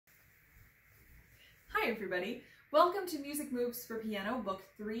everybody. Welcome to Music Moves for Piano, Book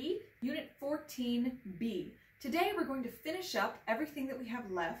 3, Unit 14B. Today we're going to finish up everything that we have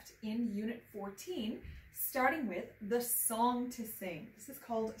left in Unit 14, starting with the song to sing. This is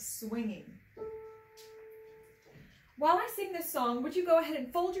called swinging. While I sing this song, would you go ahead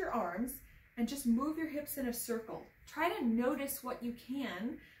and fold your arms and just move your hips in a circle. Try to notice what you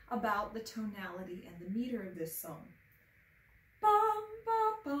can about the tonality and the meter of this song. Bum,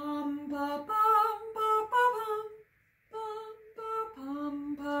 ba, bum, ba, bum, ba, ba, bum. Bum, ba,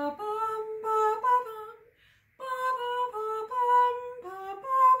 bum, ba, bum, ba, ba, bum. Ba, ba, ba, bum, ba,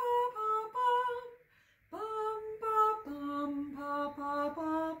 ba, ba, bum. Bum, ba, bum, ba, ba,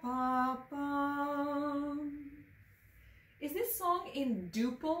 ba, ba, bum. Is this song in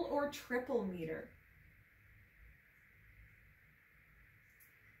duple or triple meter?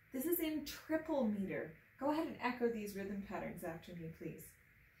 This is in triple meter. Go ahead and echo these rhythm patterns after me, please.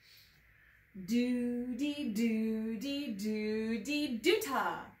 Do, dee, do, dee, do, dee, do,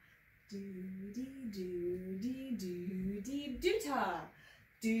 ta. Do, dee, do, dee, do, dee, do, ta.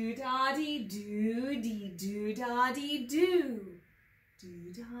 Do, da, dee, do, da, dee, do.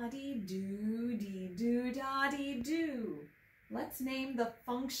 Do, da, dee, do, da, dee, do. Let's name the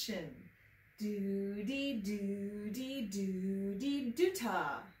function. Do, dee, do, dee, do,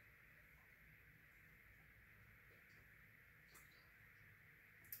 ta.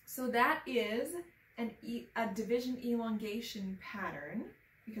 So that is a division elongation pattern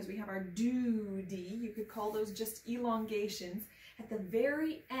because we have our do-dee. You could call those just elongations. At the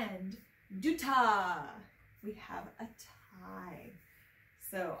very end, do-ta, we have a tie.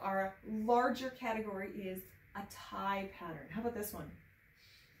 So our larger category is a tie pattern. How about this one?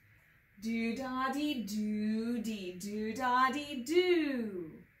 Do-da-dee, do-dee, do-da-dee,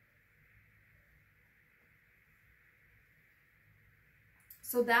 do.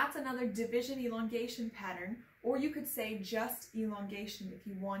 So that's another division elongation pattern, or you could say just elongation if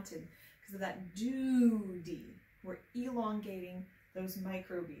you wanted, because of that do-dee. We're elongating those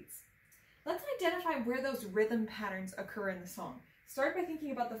microbeats. Let's identify where those rhythm patterns occur in the song. Start by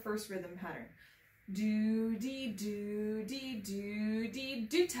thinking about the first rhythm pattern. Do-dee, do-dee, do-dee,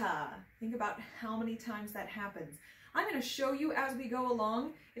 do-ta. Think about how many times that happens. I'm going to show you as we go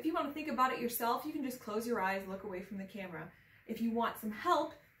along. If you want to think about it yourself, you can just close your eyes, look away from the camera. If you want some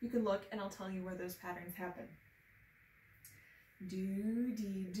help, you can look and I'll tell you where those patterns happen.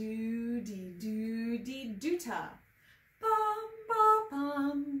 Do-dee, do-dee, do-dee, do-ta. Bum, ba,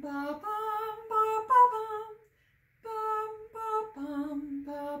 bum, ba, bum, ba, ba, bum. Bum, ba, bum,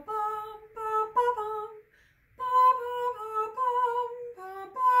 ba, bum, ba, ba, bum. Ba, ba, ba, bum, ba,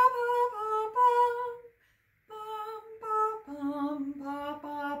 ba, ba, ba, bum. Bum, ba, bum, ba,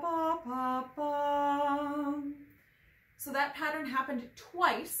 ba, ba, ba, bum. So that pattern happened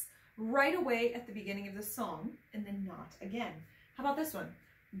twice right away at the beginning of the song and then not again. How about this one?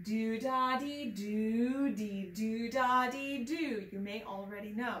 Do-da-dee, do-dee, do-da-dee, do. You may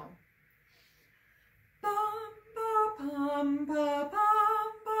already know. Bum, ba, bum, ba,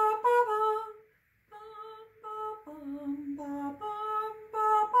 bum, ba, ba, bum. Bum, ba, bum, ba, bum, ba,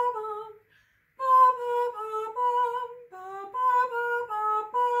 ba, bum. Ba, ba, ba, bum, ba, ba, ba,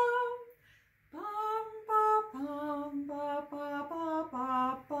 bum. Bum, ba, bum, ba, ba, ba, ba,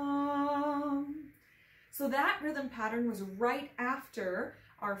 bum. So that rhythm pattern was right after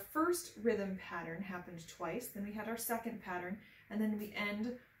our first rhythm pattern happened twice. Then we had our second pattern, and then we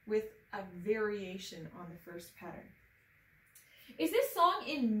end with a variation on the first pattern. Is this song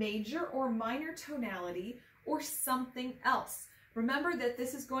in major or minor tonality or something else? Remember that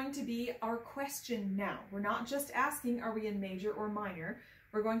this is going to be our question now. We're not just asking, are we in major or minor?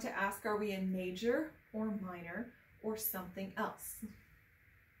 We're going to ask, are we in major or minor or something else?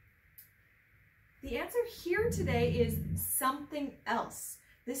 The answer here today is something else.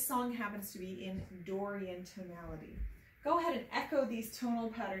 This song happens to be in Dorian tonality. Go ahead and echo these tonal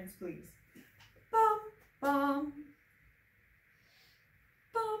patterns, please. Bum, bum,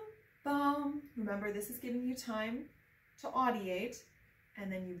 bum, bum. Remember, this is giving you time to audiate,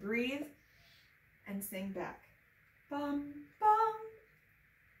 and then you breathe and sing back. Bum, bum,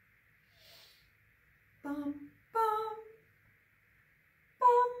 bum, bum,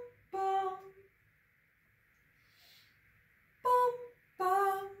 bum, bum, bum, bum,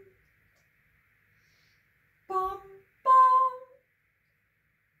 bum, bum,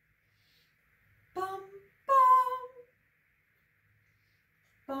 bum,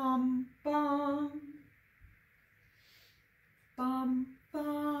 bum, bum, bum, bum,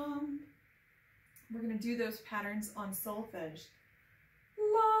 bum. We're going to do those patterns on solfege.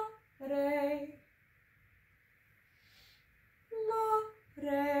 La, re, la,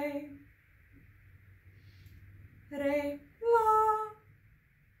 re,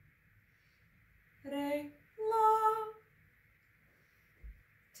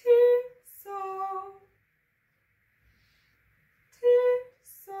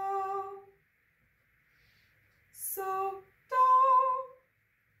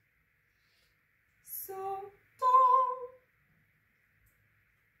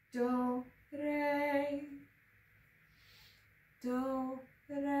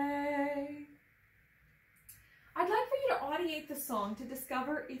 re. I'd like for you to audiate the song to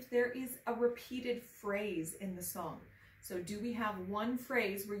discover if there is a repeated phrase in the song. So do we have one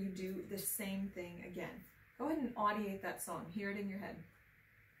phrase where you do the same thing again? Go ahead and audiate that song. Hear it in your head.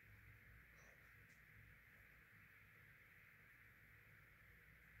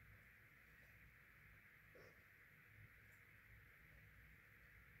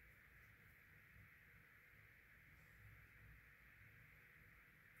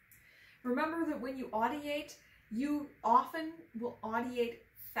 Remember that when you audiate, you often will audiate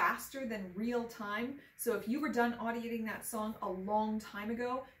faster than real time. So if you were done audiating that song a long time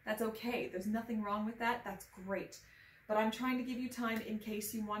ago, that's okay. There's nothing wrong with that. That's great. But I'm trying to give you time in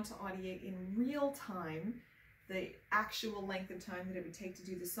case you want to audiate in real time, the actual length of time that it would take to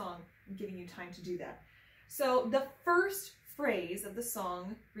do the song. I'm giving you time to do that. So the first phrase of the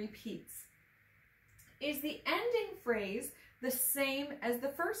song repeats. Is the ending phrase the same as the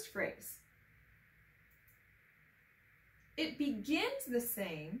first phrase? It begins the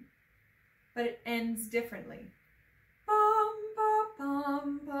same, but it ends differently. Bum, ba,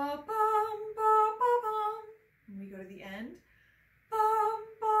 bum, ba, bum, ba, ba, bum. When we go to the end, bum,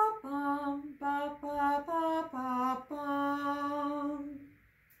 ba, bum, ba, ba, ba, ba, bum.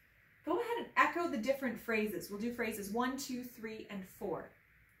 Go ahead and echo the different phrases. We'll do phrases 1, 2, 3, and 4.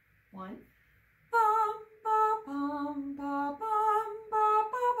 1. Bum, ba, bum, ba, bum, ba,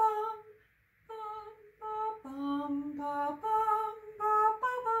 ba, bum. Bum, ba, bum, ba, bum, ba,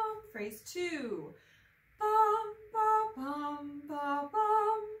 ba, bum. Phrase 2. Bum, ba, bum, ba,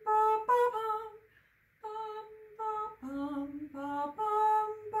 bum, ba, ba, bum. Bum, ba, bum, ba, bum,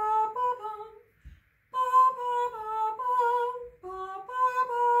 ba, ba, bum. Ba, ba, ba, bum, ba, ba,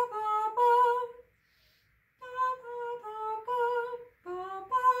 ba, ba, bum. Ba, ba, ba, bum, ba,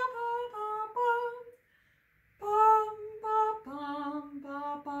 ba, ba, ba, bum. Bum, ba, bum, ba,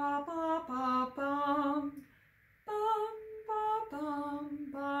 ba, ba, ba, bum. Bum, ba, bum,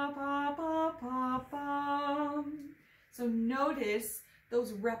 ba, ba, ba, ba, bum. So notice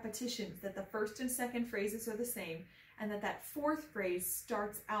those repetitions, that the first and second phrases are the same, and that fourth phrase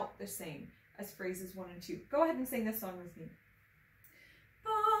starts out the same as phrases 1 and 2. Go ahead and sing this song with me.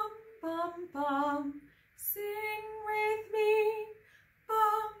 Bum, bum, bum, sing with me.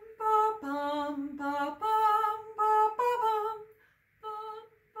 Bum, ba, bum, ba, bum, ba, ba, bum. Bum,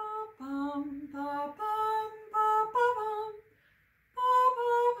 ba, bum, ba, bum, ba, ba, bum. Ba,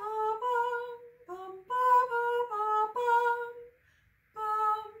 ba, ba, bum, bum, ba, ba, ba, bum.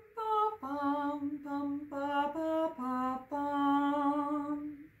 Bum, ba, bum, bum, ba, ba, ba, bum.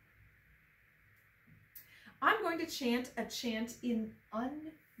 I'm going to chant a chant in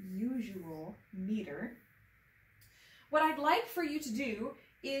unusual meter. What I'd like for you to do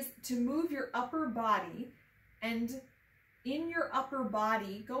is to move your upper body, and in your upper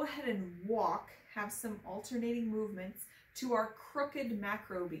body, go ahead and walk, have some alternating movements to our crooked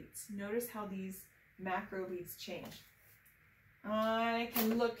macro beats. Notice how these macro beats change. I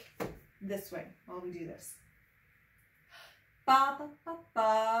can look this way while we do this. Ba ba ba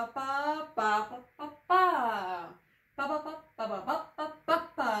ba ba ba ba ba ba. Ba ba ba ba ba ba ba ba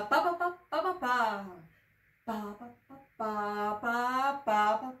ba ba ba ba ba ba ba. Ba ba ba ba ba ba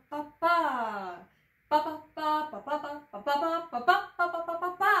ba ba ba. Ba ba ba ba ba ba ba ba ba ba ba ba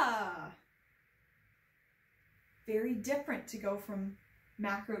ba. Very different to go from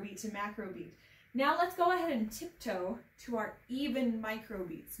macro beat to macro beat. Now let's go ahead and tiptoe to our even micro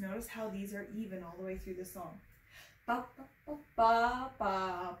beats. Notice how these are even all the way through the song. Ba ba ba ba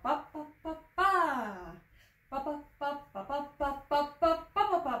ba ba ba ba ba. Ba ba ba ba ba ba ba ba ba ba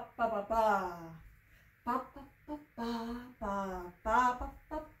ba ba ba ba. Ba ba ba ba ba ba ba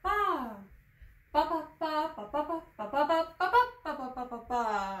ba ba. Ba ba ba ba ba ba ba ba ba ba ba ba ba ba.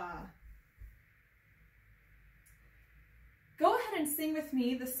 Go ahead and sing with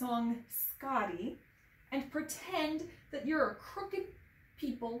me the song Scotty and pretend that you're a crooked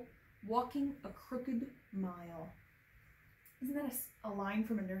people walking a crooked mile. Isn't that a line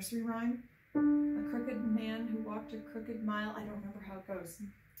from a nursery rhyme? A crooked man who walked a crooked mile. I don't remember how it goes.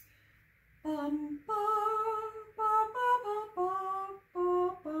 Bum, ba, ba, ba, ba, ba,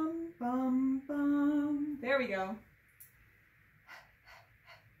 bum, bum, bum. There we go.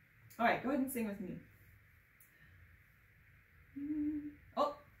 All right, go ahead and sing with me.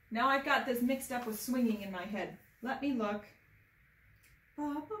 Oh, now I've got this mixed up with swinging in my head. Let me look.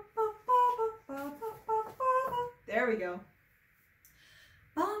 There we go.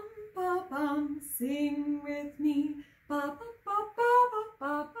 Bum, ba, bum, sing with me. Ba, ba, ba, ba,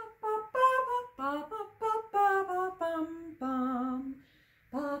 ba, ba, ba, ba, ba, ba, ba, ba, ba, bum, bum.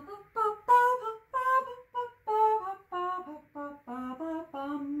 Ba, ba, ba, ba, ba, ba, ba, ba, ba, ba, ba, ba, ba, ba,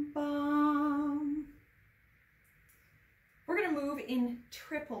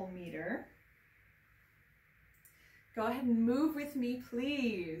 triple meter. Go ahead and move with me,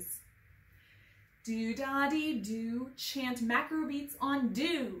 please. Do-da-dee-do, chant macro beats on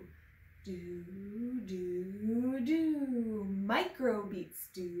do. Do, do, do. Micro beats.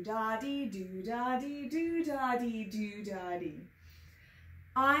 Do-da-dee, do-da-dee, do-da-dee, do-da-dee.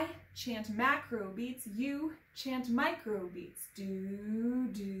 I chant macro beats, you chant micro beats. Do,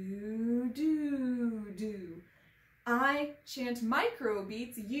 do, do, do. I chant micro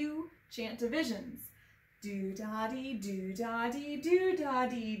beats, you chant divisions. Do-da-dee, do-da-dee,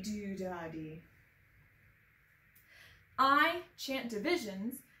 do-da-dee, do-da-dee. I chant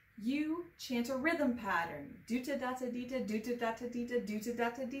divisions, you chant a rhythm pattern. Do-ta-da-ta-dee-ta, do-ta-da-ta-dee-ta,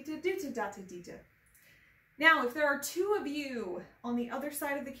 do-ta-da-ta-dee-ta, do-ta-da-ta-dee-ta. Now, if there are two of you on the other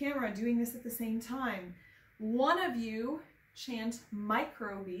side of the camera doing this at the same time, one of you chant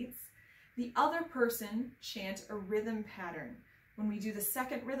micro beats, the other person chant a rhythm pattern. When we do the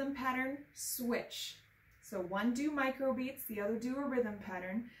second rhythm pattern, switch. So one do micro beats, the other do a rhythm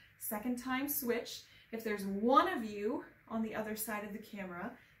pattern. Second time, switch. If there's one of you on the other side of the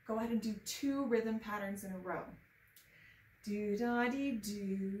camera, go ahead and do 2 rhythm patterns in a row.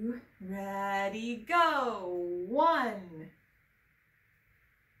 Do-da-dee-do, ready, go. 1,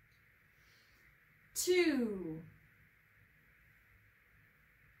 2.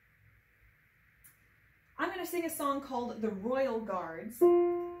 I'm going to sing a song called The Royal Guards.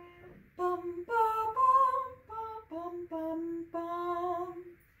 Bum, bum, bum, bum, bum, bum.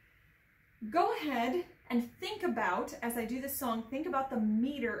 Go ahead and think about, as I do this song, think about the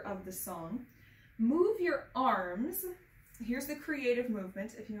meter of the song. Move your arms. Here's the creative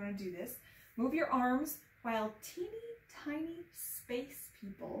movement if you want to do this. Move your arms while teeny tiny space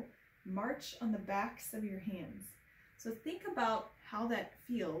people march on the backs of your hands. So think about how that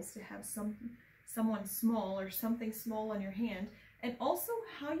feels to have someone small or something small on your hand, and also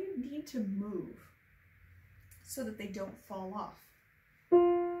how you need to move so that they don't fall off.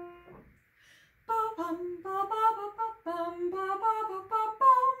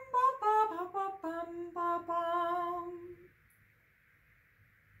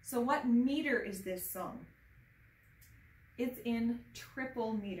 So what meter is this song? It's in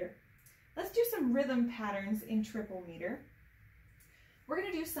triple meter. Let's do some rhythm patterns in triple meter. We're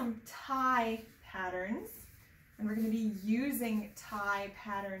going to do some tie patterns, and we're going to be using tie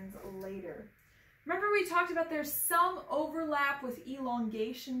patterns later. Remember we talked about there's some overlap with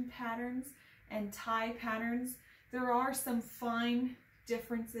elongation patterns and tie patterns. There are some fine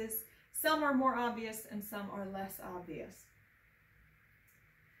differences. Some are more obvious and some are less obvious.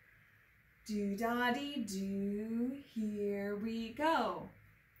 Do-da-dee-do, here we go.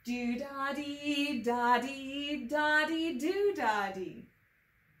 Do-da-dee, da-dee, da-dee, do-da-dee.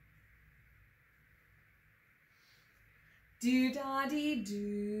 Do-da-dee-do,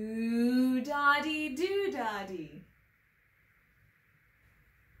 da-dee, do-da-dee.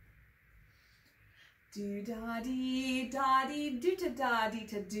 Do-da-dee, da-dee,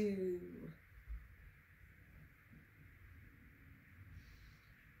 do-ta-da-dee-ta-do.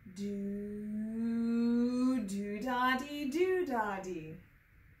 Do, do-da-dee, do-da-dee.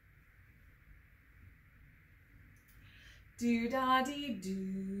 Do-da-dee-do,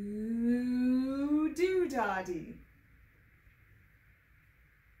 do-da-dee.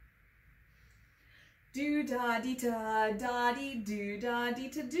 Do-da-dee-ta, da-dee,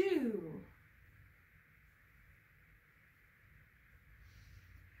 do-da-dee-ta-do.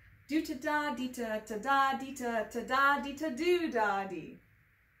 Do-ta-da-dee-ta, ta-da-dee-ta, ta-da-dee-ta, do-da-dee.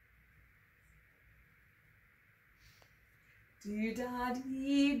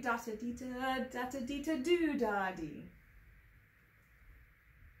 Do-da-dee, da-ta-dee-ta, da-ta-dee-ta, do-da-dee.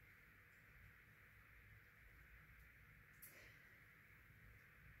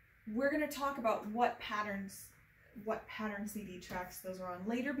 We're going to talk about what pattern CD tracks those are on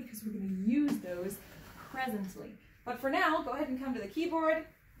later, because we're going to use those presently. But for now, go ahead and come to the keyboard.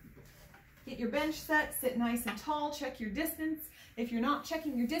 Get your bench set, sit nice and tall, check your distance. If you're not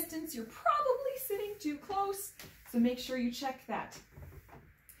checking your distance, you're probably sitting too close, so make sure you check that.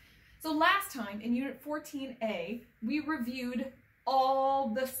 So last time in Unit 14A, we reviewed all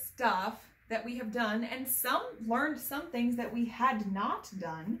the stuff that we have done and learned some things that we had not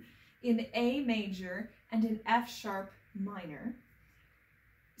done in A major and in F sharp minor.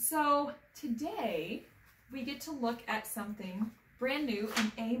 So today we get to look at something brand new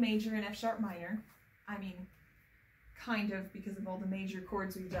in A major and F sharp minor. I mean, kind of, because of all the major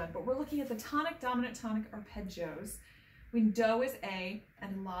chords we've done, but we're looking at the tonic, dominant, tonic arpeggios when Do is A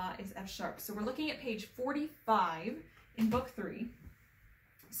and La is F sharp. So we're looking at page 45 in book 3.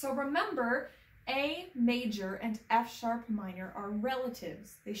 So remember, A major and F sharp minor are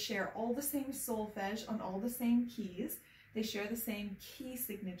relatives. They share all the same solfege on all the same keys. They share the same key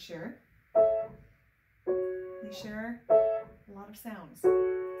signature. They share a lot of sounds.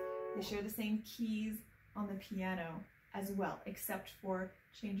 They share the same keys on the piano as well, except for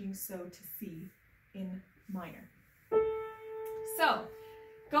changing so to C in minor. So,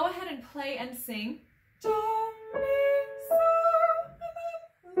 go ahead and play and sing do, mi, so,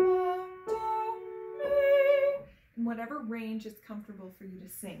 and then la, do, mi, in whatever range is comfortable for you to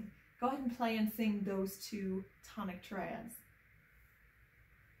sing. Go ahead and play and sing those two tonic triads.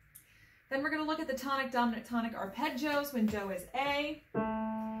 Then we're going to look at the tonic, dominant, tonic arpeggios when do is A.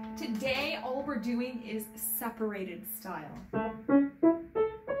 Today, all we're doing is separated style.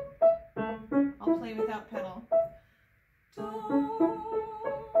 I'll play without pedal. Do,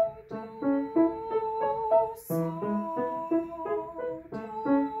 do, so, do.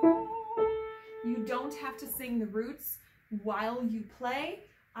 You don't have to sing the roots while you play.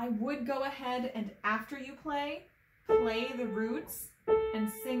 I would go ahead and after you play the roots and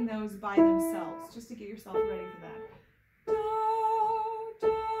sing those by themselves, just to get yourself ready for that. Do,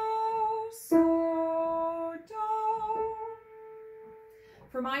 do, so, do.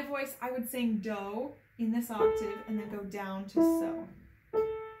 For my voice, I would sing do in this octave and then go down to so.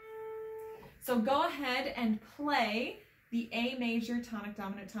 So go ahead and play the A major, tonic,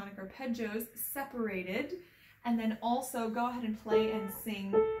 dominant, tonic arpeggios separated, and then also go ahead and play and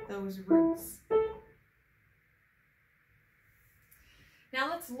sing those roots. Now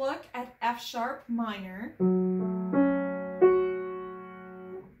let's look at F sharp minor.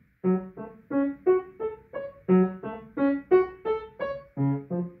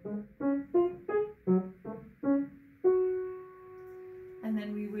 And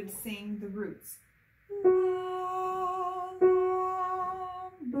then we would sing the roots. La, la,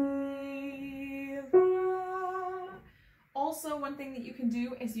 mi, la. Also, one thing that you can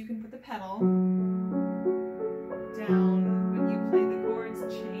do is you can put the pedal down when you play the chords,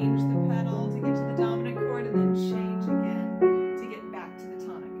 change the pedal to get to the dominant chord, and then change again to get back to the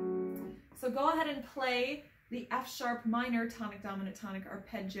tonic. So go ahead and play the F sharp minor, tonic, dominant, tonic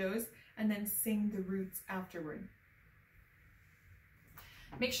arpeggios, and then sing the roots afterward.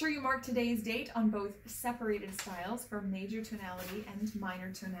 Make sure you mark today's date on both separated styles for major tonality and minor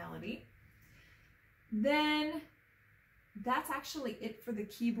tonality. Then that's actually it for the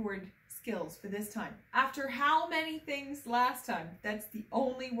keyboard skills for this time. After how many things last time? That's the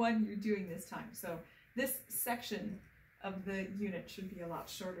only one you're doing this time. So this section of the unit should be a lot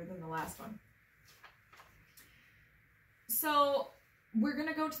shorter than the last one. So we're going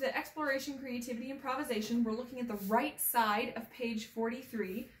to go to the exploration, creativity, improvisation. We're looking at the right side of page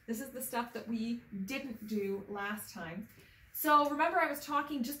 43. This is the stuff that we didn't do last time. So remember I was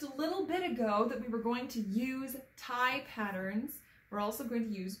talking just a little bit ago that we were going to use tie patterns. We're also going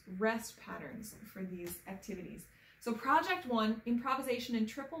to use rest patterns for these activities. So project 1, improvisation in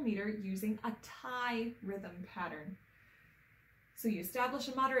triple meter using a tie rhythm pattern. So you establish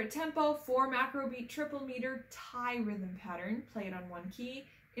a moderate tempo, 4 macro beat triple meter tie rhythm pattern, play it on 1 key,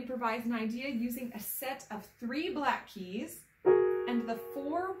 improvise an idea using a set of 3 black keys and the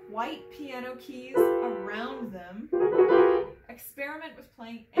 4 white piano keys around them. Experiment with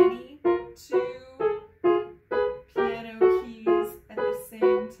playing any 2 piano keys at the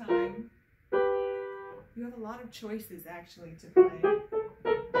same time. You have a lot of choices actually to play.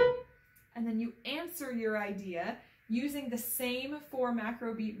 And then you answer your idea using the same 4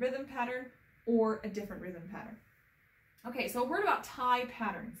 macro beat rhythm pattern or a different rhythm pattern. Okay, so a word about tie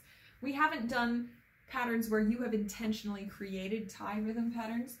patterns. We haven't done patterns where you have intentionally created tie rhythm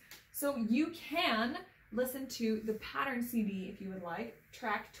patterns. So you can listen to the pattern CD if you would like.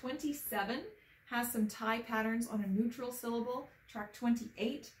 Track 27 has some tie patterns on a neutral syllable. Track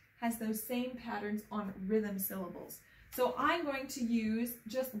 28 has those same patterns on rhythm syllables. So I'm going to use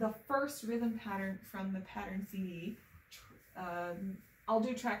just the first rhythm pattern from the pattern CD. I'll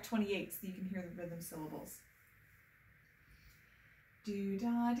do track 28 so you can hear the rhythm syllables.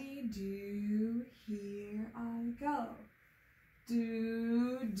 Do-da-dee-do, here I go.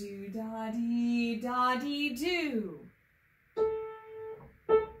 Do-do-da-dee-da-dee-do.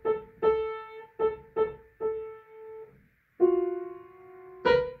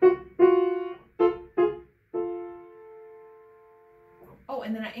 Oh,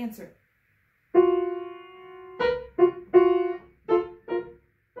 and then I answer.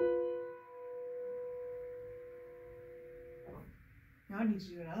 Now I need to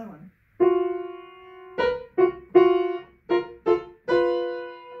do another one.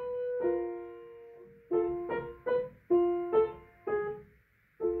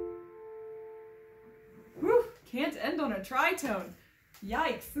 can't end on a tritone.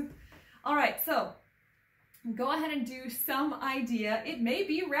 Yikes. All right, so go ahead and do some idea. It may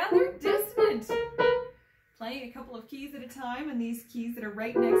be rather dissonant. Playing a couple of keys at a time and these keys that are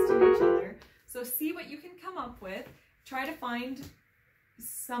right next to each other. So see what you can come up with. Try to find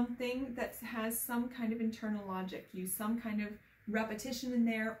something that has some kind of internal logic. Use some kind of repetition in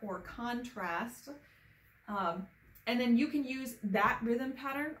there or contrast. And then you can use that rhythm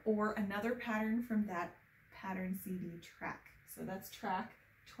pattern or another pattern from that pattern CD track. So that's track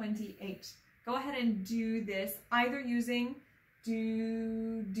 28. Go ahead and do this either using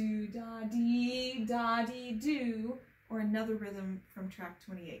do, do, da, dee, do, or another rhythm from track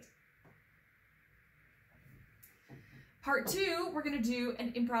 28. Part 2, we're going to do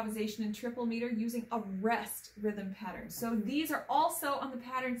an improvisation in triple meter using a rest rhythm pattern. So these are also on the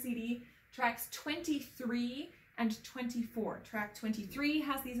pattern CD, tracks 23 and 24. Track 23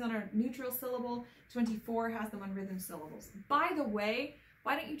 has these on a neutral syllable, 24 has them on rhythm syllables. By the way,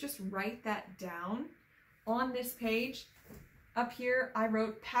 why don't you just write that down on this page? Up here, I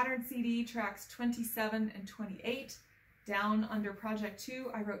wrote pattern CD tracks 27 and 28. Down under project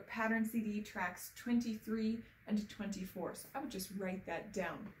 2, I wrote pattern CD tracks 23 and 24. So I would just write that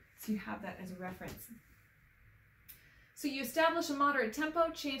down so you have that as a reference. So you establish a moderate tempo,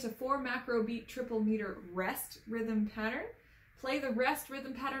 chant a 4 macro beat triple meter rest rhythm pattern. Play the rest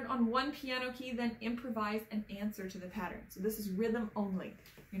rhythm pattern on one piano key, then improvise an answer to the pattern. So this is rhythm only.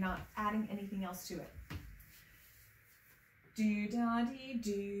 You're not adding anything else to it. Do da dee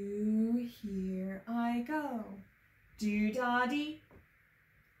do, here I go. Do da dee,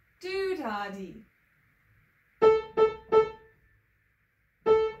 do da dee.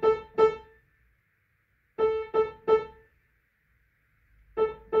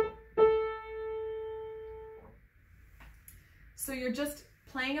 So you're just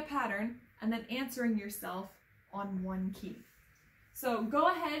playing a pattern and then answering yourself on one key. So go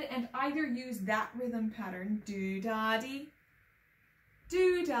ahead and either use that rhythm pattern, do-da-dee,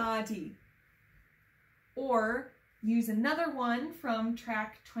 do-da-dee, or use another one from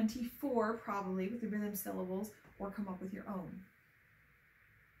track 24, probably with the rhythm syllables, or come up with your own.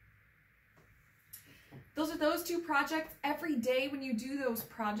 Those are those two projects. Every day when you do those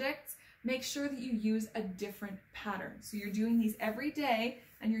projects, make sure that you use a different pattern. So you're doing these every day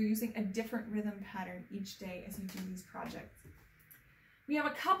and you're using a different rhythm pattern each day as you do these projects. We have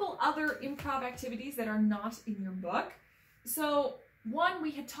a couple other improv activities that are not in your book. So one, we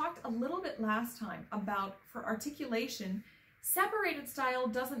had talked a little bit last time about, for articulation, separated style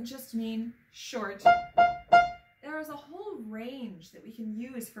doesn't just mean short. There is a whole range that we can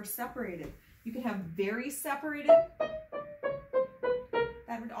use for separated. You can have very separated.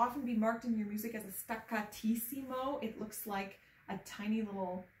 That would often be marked in your music as a staccatissimo. It looks like a tiny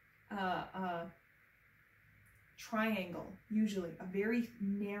little triangle, usually a very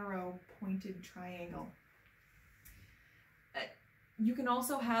narrow pointed triangle. You can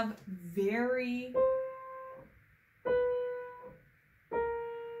also have very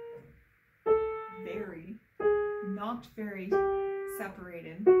not very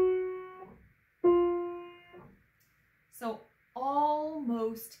separated. So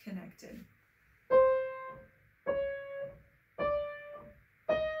almost connected.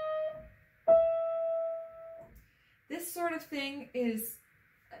 This sort of thing is,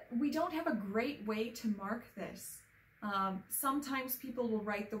 we don't have a great way to mark this. Sometimes people will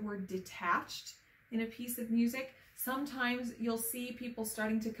write the word detached in a piece of music. Sometimes you'll see people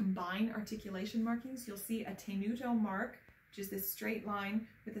starting to combine articulation markings. You'll see a tenuto mark, which is this straight line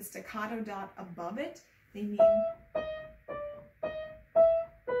with a staccato dot above it. They mean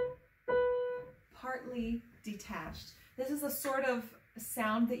partly detached. This is a sort of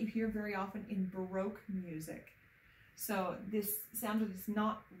sound that you hear very often in Baroque music. So this sound is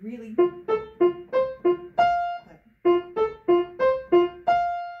not really,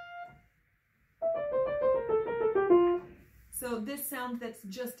 so this sound that's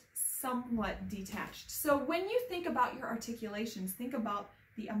just somewhat detached. So when you think about your articulations, think about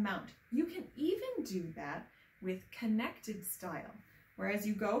the amount. You can even do that with connected style. Whereas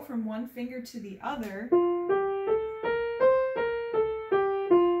you go from one finger to the other, you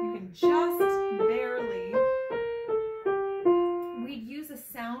can just barely, we'd use a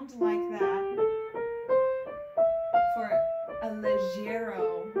sound like that for a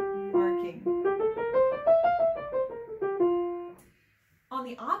leggero marking. On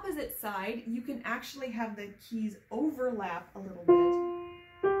the opposite side, you can actually have the keys overlap a little bit.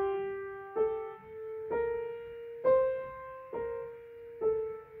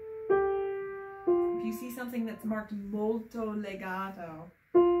 Something that's marked molto legato,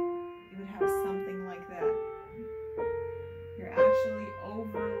 you would have something like that. you're actually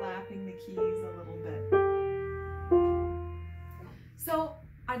overlapping the keys a little bit. So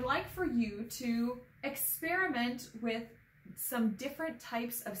I'd like for you to experiment with some different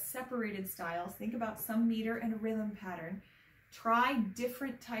types of separated styles. Think about some meter and a rhythm pattern. Try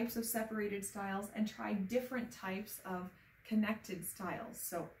different types of separated styles and try different types of connected styles.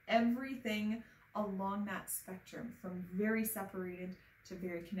 So everything along that spectrum, from very separated to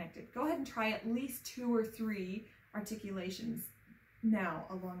very connected. Go ahead and try at least 2 or 3 articulations now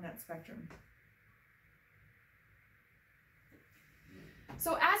along that spectrum.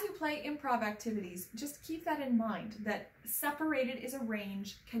 So as you play improv activities, just keep that in mind, that separated is a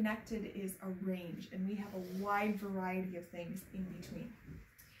range, connected is a range, and we have a wide variety of things in between.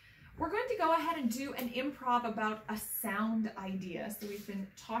 We're going to go ahead and do an improv about a sound idea. So we've been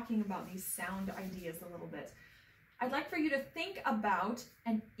talking about these sound ideas a little bit. I'd like for you to think about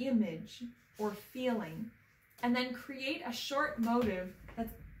an image or feeling and then create a short motive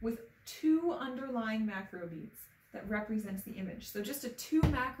that's with 2 underlying macro beats that represents the image. So just a 2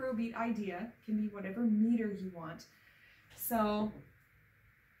 macro beat idea, can be whatever meter you want. So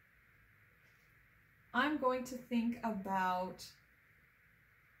I'm going to think about,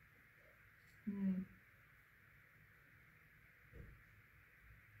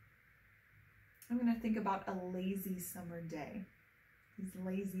 I'm going to think about a lazy summer day. These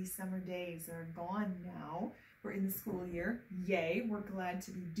lazy summer days are gone now. We're in the school year. Yay, we're glad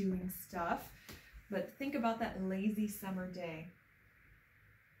to be doing stuff. But think about that lazy summer day.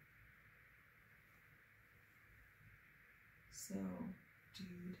 So,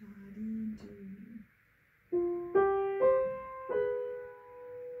 do-da-dee-doo.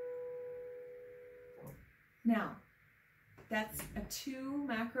 Now, that's a 2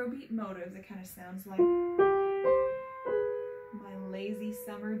 macro beat motive that kind of sounds like my lazy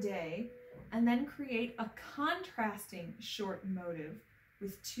summer day, and then create a contrasting short motive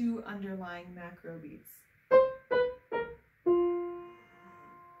with 2 underlying macro beats.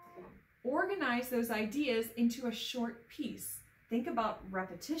 Organize those ideas into a short piece. Think about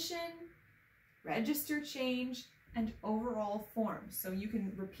repetition, register change, and overall form. So you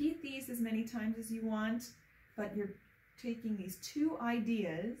can repeat these as many times as you want, but you're taking these 2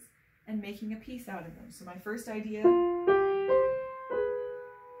 ideas and making a piece out of them. So my first idea, and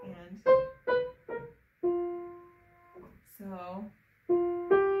so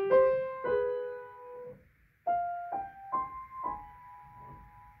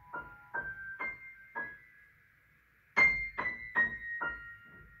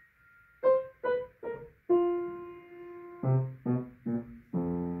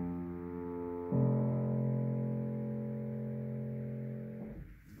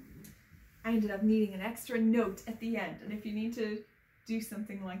I ended up needing an extra note at the end, and if you need to do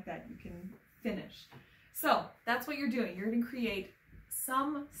something like that, you can finish. So that's what you're doing. You're going to create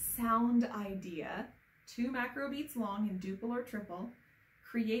some sound idea, 2 macro beats long in duple or triple,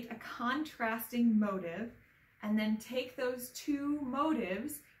 create a contrasting motive, and then take those 2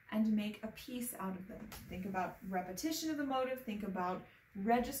 motives and make a piece out of them. Think about repetition of the motive, think about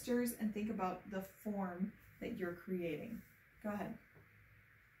registers, and think about the form that you're creating. Go ahead.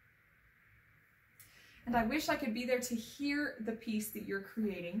 And I wish I could be there to hear the piece that you're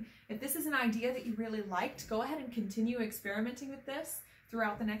creating. If this is an idea that you really liked, go ahead and continue experimenting with this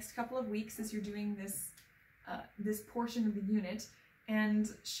throughout the next couple of weeks as you're doing this, this portion of the unit, and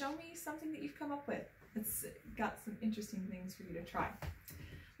show me something that you've come up with. It's got some interesting things for you to try.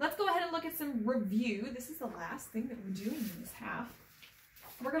 Let's go ahead and look at some review. This is the last thing that we're doing in this half.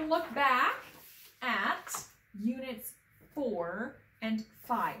 We're going to look back at units 4 and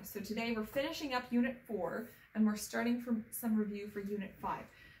 5. So today we're finishing up unit 4 and we're starting from some review for unit 5.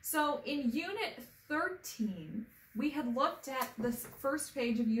 So in unit 13, we had looked at the first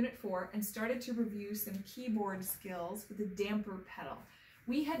page of unit 4 and started to review some keyboard skills with the damper pedal.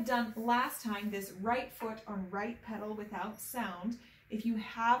 We had done last time this right foot on right pedal without sound. If you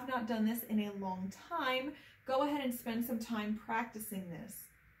have not done this in a long time, go ahead and spend some time practicing this.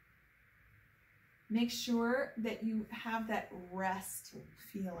 Make sure that you have that rest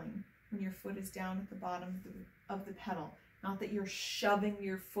feeling when your foot is down at the bottom of the pedal, not that you're shoving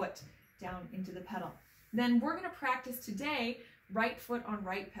your foot down into the pedal. Then we're going to practice today right foot on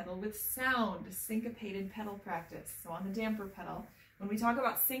right pedal with sound, syncopated pedal practice. So on the damper pedal, when we talk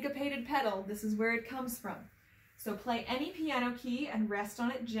about syncopated pedal, this is where it comes from. So play any piano key and rest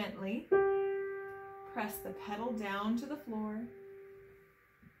on it gently. Press the pedal down to the floor.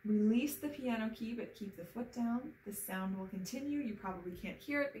 Release the piano key, but keep the foot down. The sound will continue. You probably can't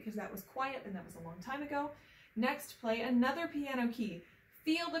hear it because that was quiet and that was a long time ago. Next, play another piano key.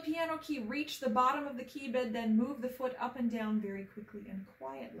 Feel the piano key reach the bottom of the key bed, then move the foot up and down very quickly and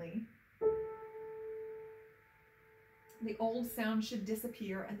quietly. The old sound should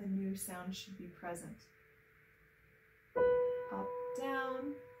disappear and the new sound should be present. Up,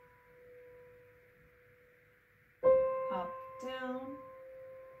 down. Up, down.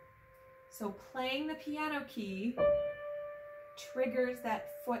 So playing the piano key triggers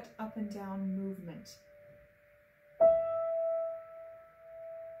that foot up and down movement.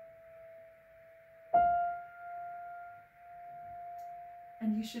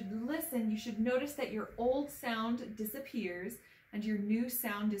 And you should listen, you should notice that your old sound disappears and your new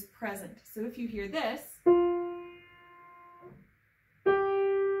sound is present. So if you hear this,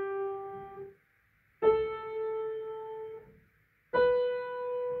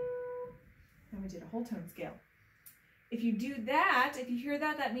 and we did a whole tone scale. If you do that, if you hear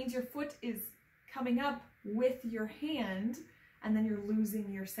that, that means your foot is coming up with your hand and then you're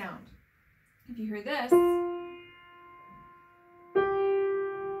losing your sound. If you hear this,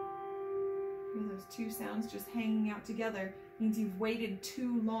 those two sounds just hanging out together means you've waited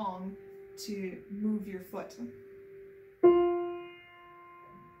too long to move your foot.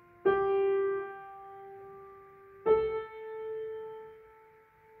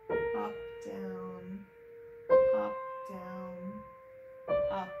 Up, down, up, down,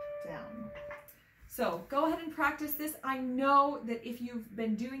 up, down. So go ahead and practice this. I know that if you've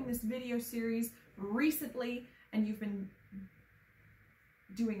been doing this video series recently and you've been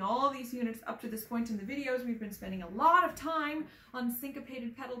doing all these units up to this point in the videos, we've been spending a lot of time on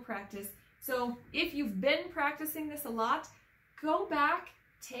syncopated pedal practice. So if you've been practicing this a lot, go back,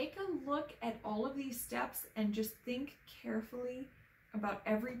 take a look at all of these steps and just think carefully about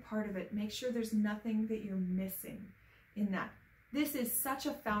every part of it. Make sure there's nothing that you're missing in that. This is such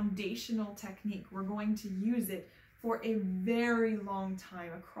a foundational technique. We're going to use it for a very long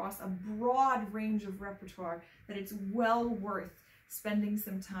time across a broad range of repertoire that it's well worth spending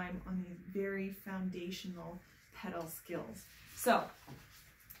some time on these very foundational pedal skills. So,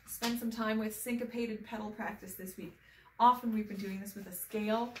 spend some time with syncopated pedal practice this week. Often we've been doing this with a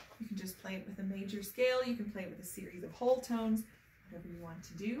scale. You can just play it with a major scale. You can play it with a series of whole tones. Whatever you want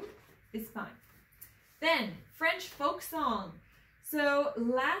to do is fine. Then, French folk song. So,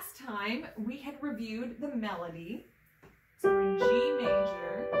 last time we had reviewed the melody. So we're in G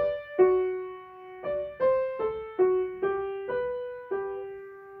major.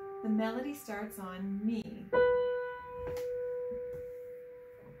 The melody starts on Mi.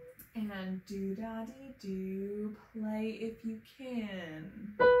 And do-da-dee-do, play if you can.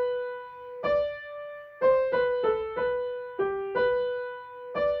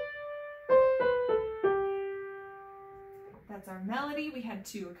 That's our melody. We had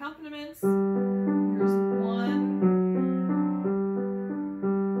two accompaniments. Here's one.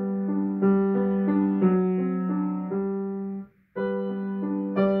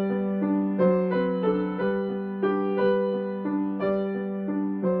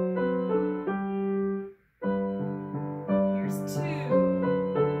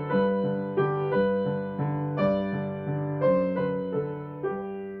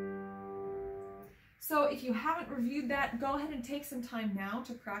 So if you haven't reviewed that, go ahead and take some time now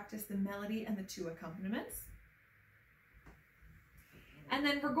to practice the melody and the two accompaniments. And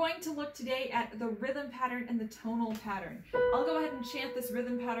then we're going to look today at the rhythm pattern and the tonal pattern. I'll go ahead and chant this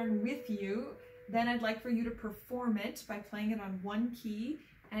rhythm pattern with you. Then I'd like for you to perform it by playing it on one key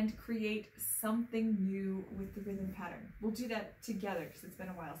and create something new with the rhythm pattern. We'll do that together because it's been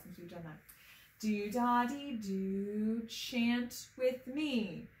a while since we've done that. Do-da-dee-do, chant with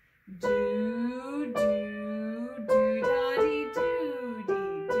me. Do, do, do-da-dee-do,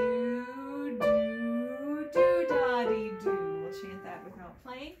 dee, do, do, do-da-dee-do. We'll chant that without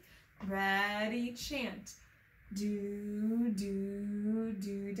playing. Ready, chant. Do, do,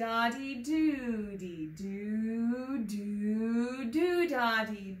 do-da-dee-do, dee, do, do,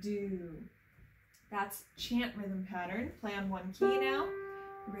 do-da-dee-do. That's chant rhythm pattern. Play on one key now.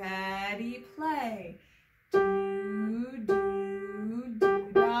 Ready, play. Do, do,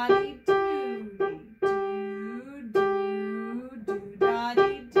 do-da-dee-do, dee, do, do,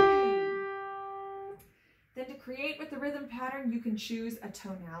 do-da-dee-do. Then to create with the rhythm pattern, you can choose a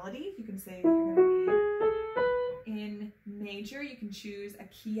tonality. You can say that you're going to be in major. You can choose a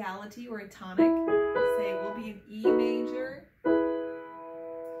keyality or a tonic. Say we'll be in E major.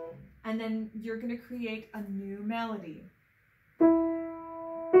 And then you're going to create a new melody.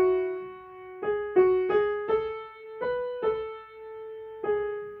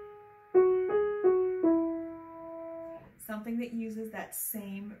 Something that uses that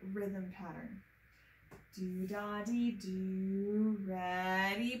same rhythm pattern. Do, da, dee, do.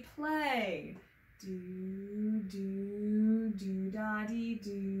 Ready, play. Do, do, do, da, dee,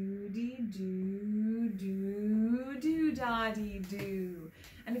 do, dee, do, do, do, da, dee, do.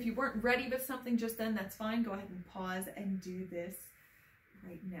 And if you weren't ready with something just then, that's fine. Go ahead and pause and do this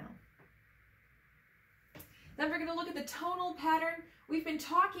right now. Then we're going to look at the tonal pattern. We've been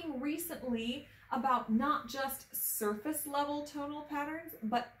talking recently about not just surface level tonal patterns,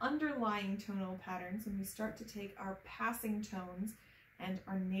 but underlying tonal patterns when we start to take our passing tones and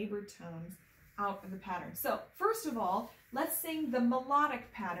our neighbor tones out of the pattern. So first of all, let's sing the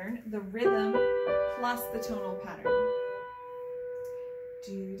melodic pattern, the rhythm plus the tonal pattern.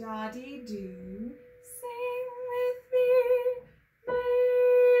 Do, da, dee, do. Sing with me. Mi,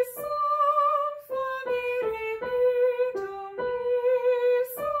 sol, fa, mi, re, mi, do, mi,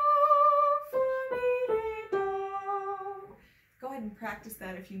 sol, fa, mi, re, do. Go ahead and practice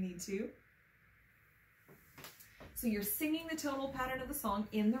that if you need to. So you're singing the tonal pattern of the song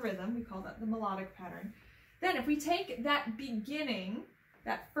in the rhythm. We call that the melodic pattern. Then if we take that beginning,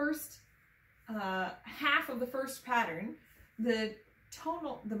 that first half of the first pattern, the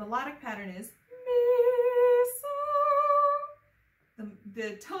melodic pattern is mi, sol.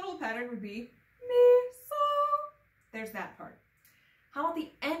 The tonal pattern would be mi, sol. There's that part. How about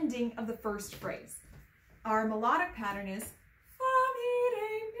the ending of the first phrase? Our melodic pattern is fa, mi,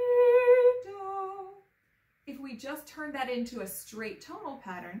 re, mi, do. If we just turn that into a straight tonal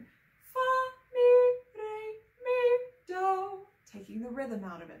pattern, fa, mi, re, mi, do, taking the rhythm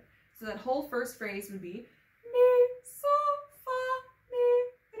out of it. So that whole first phrase would be mi, sol, fa, mi,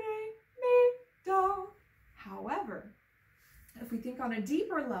 re, mi, do. However, if we think on a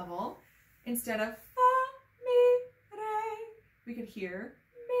deeper level, instead of fa, mi, re, we could hear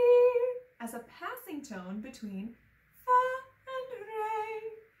mi as a passing tone between fa and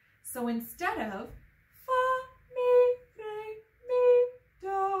re. So instead of fa, mi, re, mi,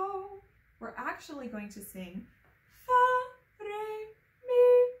 do, we're actually going to sing fa, re, mi,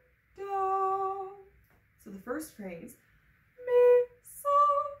 do. So the first phrase, mi, sol,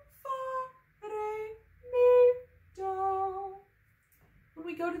 fa, re, mi, do. When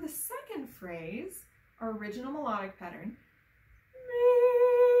we go to the second phrase, our original melodic pattern,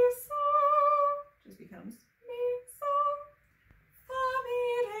 mi, sol, just becomes mi, sol, fa, mi,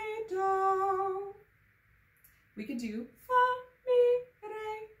 re, do. We could do fa, mi,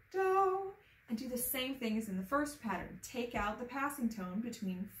 re, do, and do the same thing as in the first pattern. Take out the passing tone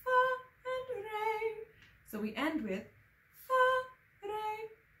between fa and re. So we end with fa, re,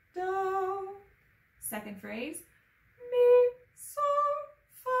 do. Second phrase, mi, sol,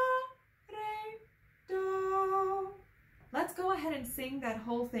 fa, re, do. Let's go ahead and sing that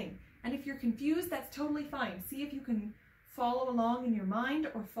whole thing. And if you're confused, that's totally fine. See if you can follow along in your mind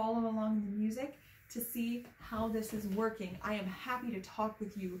or follow along in the music to see how this is working. I am happy to talk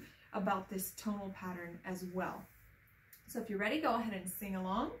with you about this tonal pattern as well. So if you're ready, go ahead and sing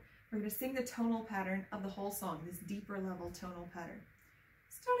along. We're going to sing the tonal pattern of the whole song, this deeper level tonal pattern.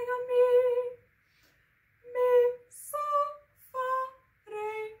 Starting on mi, mi, sol, fa,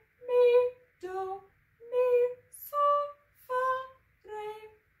 re, mi, do, mi, sol, fa, re,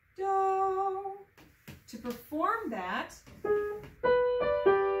 do. To perform that,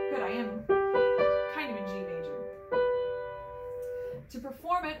 good, I am kind of in G major. To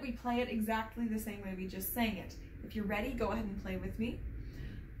perform it, we play it exactly the same way we just sang it. If you're ready, go ahead and play with me.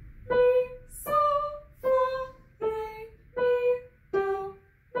 Mi, sol, fa, re, mi, do,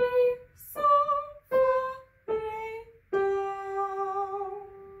 mi, sol, fa, re, do.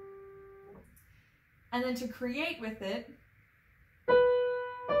 And then to create with it,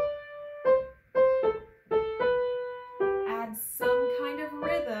 add some kind of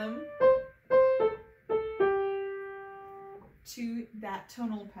rhythm to that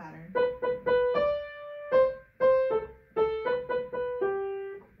tonal pattern.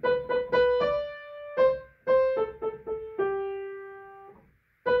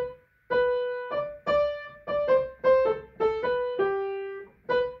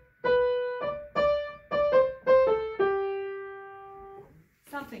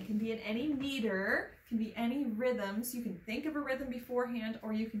 Something can be in any meter, can be any rhythm, so you can think of a rhythm beforehand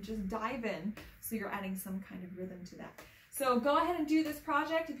or you can just dive in so you're adding some kind of rhythm to that. So go ahead and do this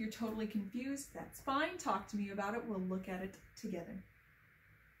project. If you're totally confused, that's fine. Talk to me about it. We'll look at it together.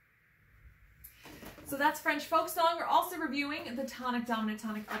 So that's French folk song. We're also reviewing the tonic, dominant,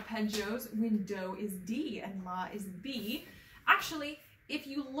 tonic arpeggios when do is D and la is B. Actually, if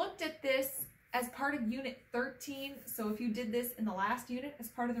you looked at this as part of Unit 13, so if you did this in the last unit as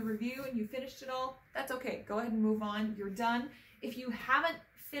part of the review and you finished it all, that's okay. Go ahead and move on. You're done. If you haven't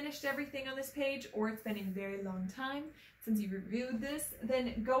finished everything on this page, or it's been a very long time since you reviewed this,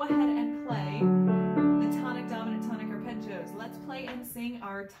 then go ahead and play the tonic, dominant, tonic arpeggios. Let's play and sing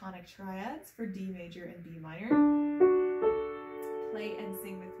our tonic triads for D major and B minor. Play and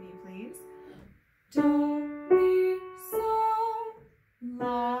sing with me, please. Do, mi, sol,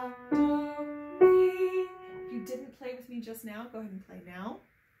 la, do, mi. If you didn't play with me just now, go ahead and play now.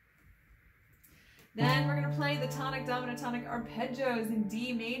 Then we're going to play the tonic, dominant, tonic arpeggios in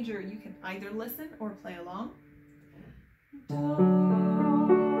D major. You can either listen or play along. Do, do,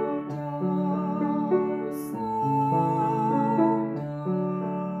 sol, do.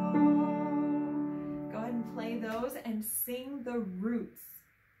 Go ahead and play those and sing the roots.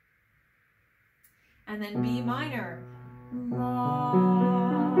 And then B minor. La,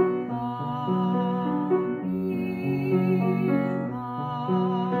 la, mi,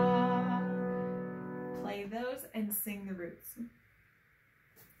 la. Play those and sing the roots.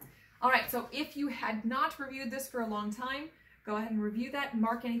 All right, so if you had not reviewed this for a long time, go ahead and review that.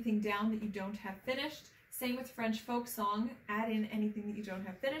 Mark anything down that you don't have finished. Same with French folk song. Add in anything that you don't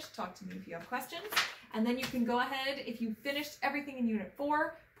have finished. Talk to me if you have questions. And then you can go ahead, if you finished everything in Unit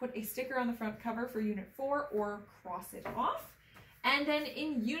 4, put a sticker on the front cover for Unit 4 or cross it off. And then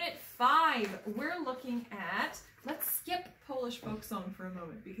in Unit 5, we're looking at, let's skip Polish folk song for a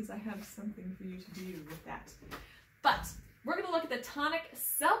moment because I have something for you to do with that. But we're going to look at the tonic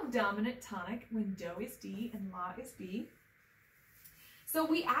subdominant tonic when Do is D and La is B. So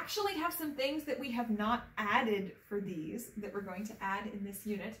we actually have some things that we have not added for these that we're going to add in this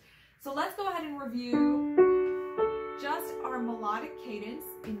unit. So let's go ahead and review just our melodic cadence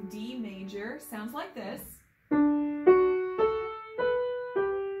in D major. Sounds like this. So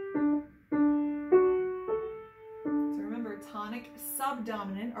remember, tonic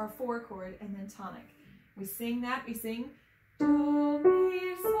subdominant, our 4 chord, and then tonic. We sing that, we sing do,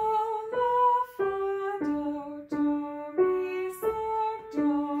 mi, sol, la, fa, do, do, mi, sol, do.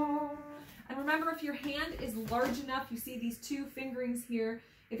 And remember, if your hand is large enough, you see these 2 fingerings here.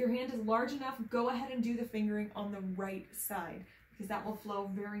 If your hand is large enough, go ahead and do the fingering on the right side because that will flow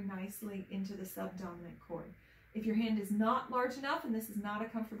very nicely into the subdominant chord. If your hand is not large enough and this is not a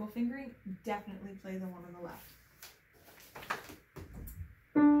comfortable fingering, definitely play the one on the left.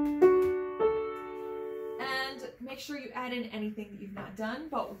 And make sure you add in anything that you've not done,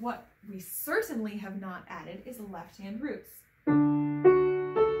 but what we certainly have not added is left hand roots.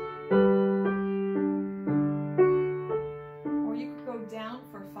 Or you could go down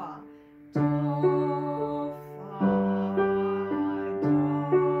for fa. Do, fa, do.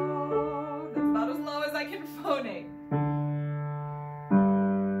 That's about as low as I can phonate.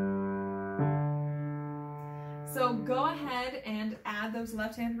 So go ahead and add those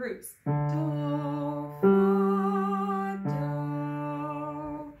left hand roots. Do, fa,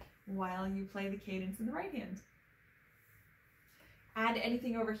 do, while you play the cadence in the right hand. Add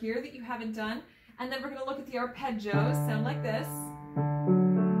anything over here that you haven't done, and then we're going to look at the arpeggios. Sound like this.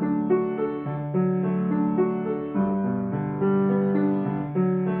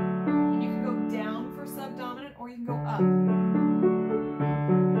 And you can go down for subdominant, or you can go up.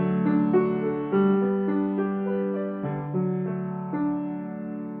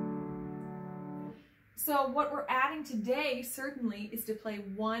 So what we're adding today certainly is to play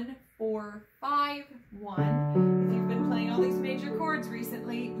 1, 4, 5, 1. If you've been playing all these major chords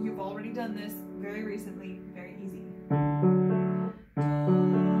recently, you've already done this very recently, very easy.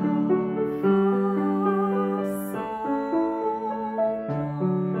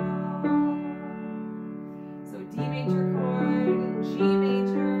 So D major chord, G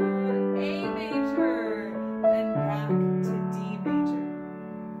major, A major, then back to D major.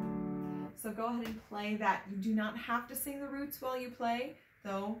 So go ahead and play that. You do not have to sing the roots while you play,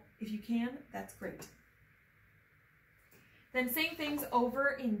 though if you can, that's great. Then sing things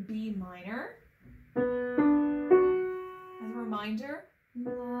over in B minor. As a reminder,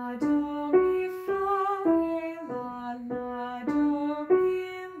 la, do, mi, fa, re, la, la, do,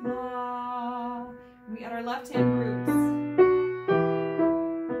 mi, la. We add our left hand roots.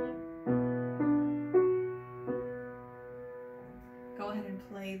 Go ahead and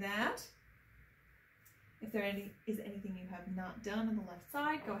play that. If there is anything you have not done on the left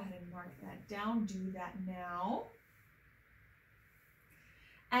side, go ahead and mark that down. Do that now.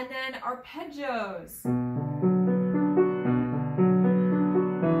 And then arpeggios.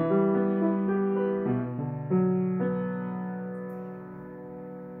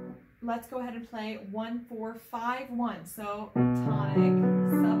 Let's go ahead and play 1, 4, 5, 1. So tonic,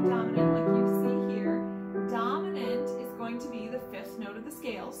 subdominant like you see here. Dominant is going to be the 5th note of the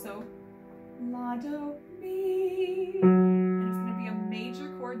scale. So La, do, mi. And it's going to be a major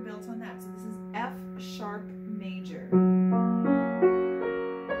chord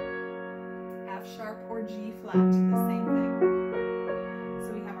flat, the same thing.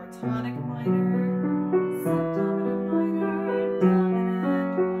 So we have our tonic minor, subdominant minor, dominant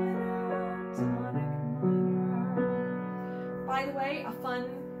minor, tonic minor. By the way, a fun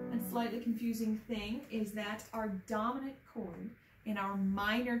and slightly confusing thing is that our dominant chord in our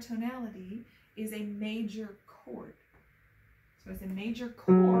minor tonality is a major chord. So it's a major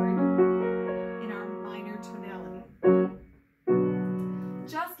chord in our minor tonality.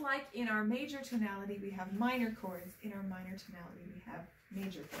 Just like in our major tonality, we have minor chords. In our minor tonality, we have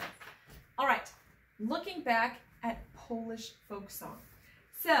major chords. All right, looking back at Polish folk song.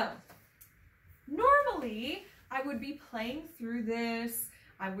 So, normally, I would be playing through this.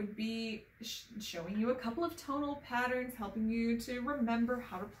 I would be showing you a couple of tonal patterns, helping you to remember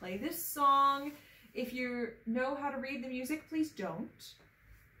how to play this song. If you know how to read the music, please don't.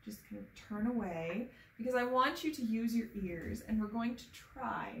 Just kind of turn away, because I want you to use your ears, and we're going to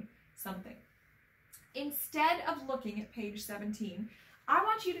try something. Instead of looking at page 17, I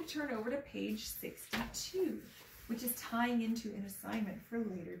want you to turn over to page 62, which is tying into an assignment for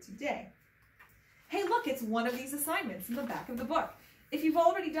later today. Hey, look, it's one of these assignments in the back of the book. If you've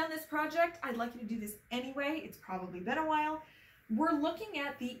already done this project, I'd like you to do this anyway. It's probably been a while. We're looking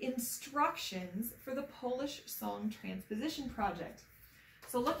at the instructions for the Polish Song Transposition Project.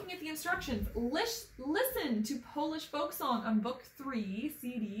 So looking at the instructions, listen to Polish Folk Song on Book 3,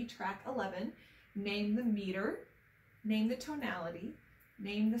 CD, Track 11. Name the meter, name the tonality,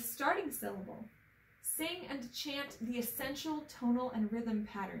 name the starting syllable. Sing and chant the essential tonal and rhythm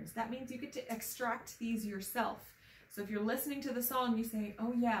patterns. That means you get to extract these yourself. So if you're listening to the song, you say,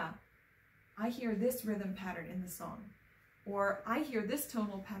 oh yeah, I hear this rhythm pattern in the song. Or I hear this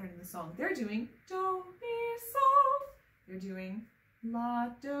tonal pattern in the song. They're doing do, mi, sol. They're doing la,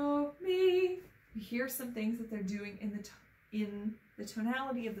 do, mi. You hear some things that they're doing in the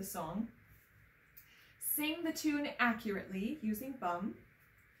tonality of the song. Sing the tune accurately using bum.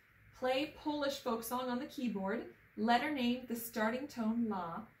 Play Polish folk song on the keyboard. Letter name the starting tone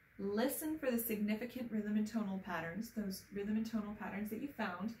la. Listen for the significant rhythm and tonal patterns, those rhythm and tonal patterns that you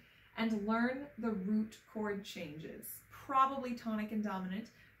found, and learn the root chord changes. Probably tonic and dominant,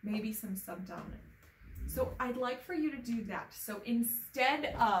 maybe some subdominant. So I'd like for you to do that. So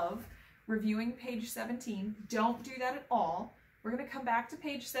instead of reviewing page 17, don't do that at all. We're going to come back to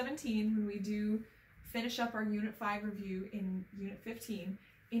page 17 when we do finish up our Unit 5 review in Unit 15.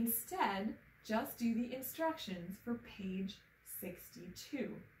 Instead, just do the instructions for page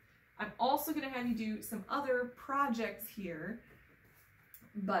 62. I'm also going to have you do some other projects here,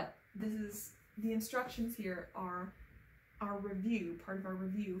 but the instructions here are our review, part of our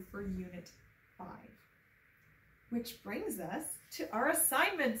review for Unit 5. Which brings us to our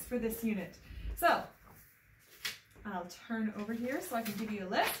assignments for this unit. So, I'll turn over here so I can give you a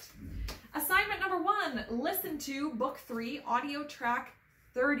list. Assignment number 1, listen to Book 3, audio track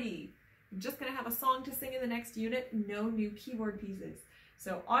 30. I'm just going to have a song to sing in the next unit, no new keyboard pieces.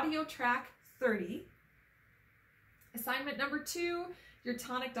 So audio track 30. Assignment number 2, your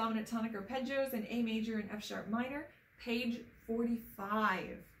tonic, dominant, tonic arpeggios in A major and F sharp minor, page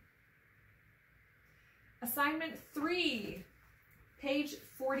 45. Assignment 3, page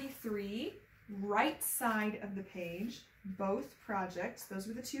 43, right side of the page, both projects. Those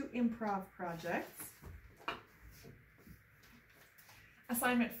were the 2 improv projects.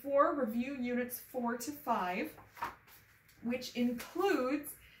 Assignment 4, review units 4 to 5, which includes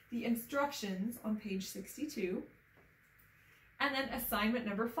the instructions on page 62. And then assignment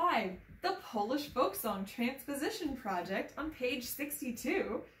number 5, the Polish Folk Song Transposition Project on page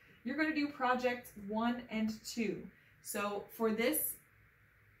 62. You're going to do projects 1 and 2. So for this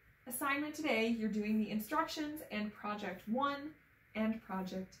assignment today, you're doing the instructions and project 1 and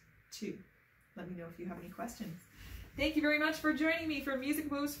project 2. Let me know if you have any questions. Thank you very much for joining me for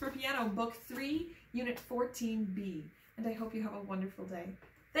Music Moves for Piano, Book 3, Unit 14B. And I hope you have a wonderful day.